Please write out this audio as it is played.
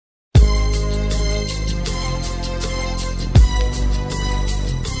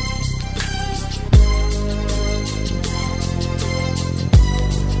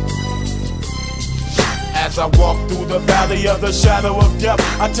I walk through the valley of the shadow of death,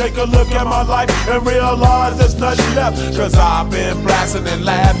 I take a look at my life and realize there's nothing left. Cause I've been blasting and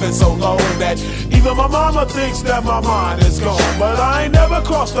laughing so long that even my mama thinks that my mind is gone. But I ain't never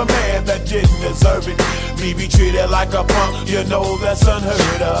crossed a man that didn't deserve it. Me be treated like a punk, you know that's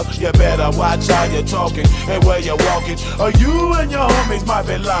unheard of. You better watch how you're talking and where you're walking, or you and your homies might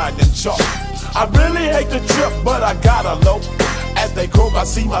be lined in chalk. I really hate the trip, but I gotta low. As they croak, I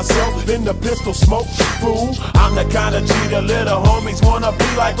see myself in the pistol smoke. Fool, I'm the kind of G the little homies wanna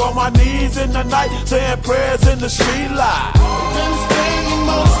be like, on my knees in the night, saying prayers in the street light. Been spending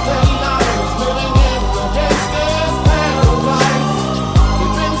most of their lives living in the gangsta's paradise.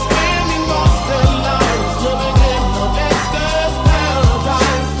 We've been spending most of their lives living in the gangsta's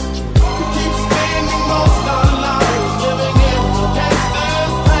paradise. We keep spending most of our lives living in the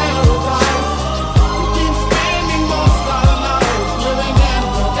gangsta's paradise. We keep spending most of our lives living in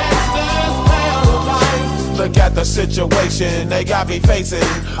the gangsta's paradise. Look at the situation they got me facing.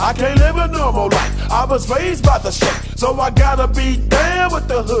 I can't live a normal life. I was raised by the state, so I gotta be down with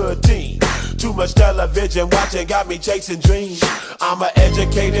the hood team. Too much television watching got me chasing dreams. I'm an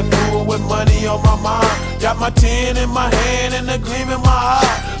educated fool with money on my mind. Got my tin in my hand and a gleam in my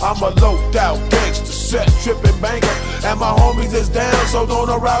eye. I'm a loped out gangster, set tripping banker, and my homies is down, so don't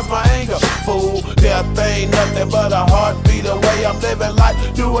arouse my anger. Fool, death ain't nothing but a heartbeat away. I'm living life,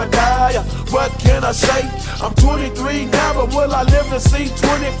 do or die. What can I say? I'm 23 now, but will I live to see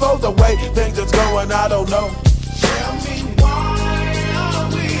 24? The way things is going, I don't know. Tell me, why are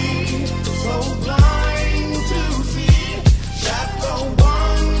we so blind to see that the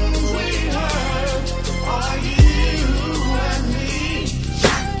ones we hurt are you and me?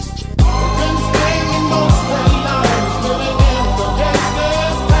 We've been spending most of our lives living in the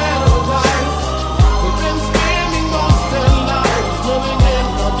gangsta's paradise. We've been spending most of our lives living in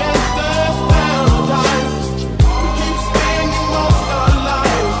the gangsta's paradise. We keep spending most of our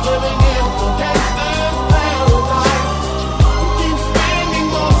lives living in the gangsta's paradise. We keep spending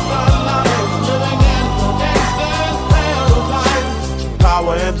most of our lives living in the gangsta's paradise.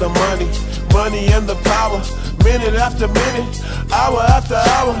 Power and the money, money and the power. Minute after minute, hour after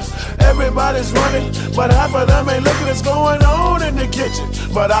hour, everybody's running, but half of them ain't looking what's going on in the kitchen.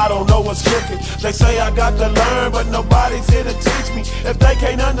 But I don't know what's cooking. They say I got to learn, but nobody's here to teach me. If they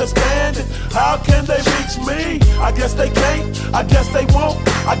can't understand it, how can they reach me? I guess they can't, I guess they won't,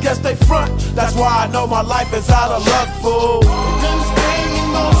 I guess they front. That's why I know my life is out of luck, fool. We've been spending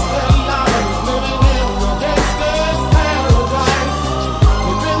most of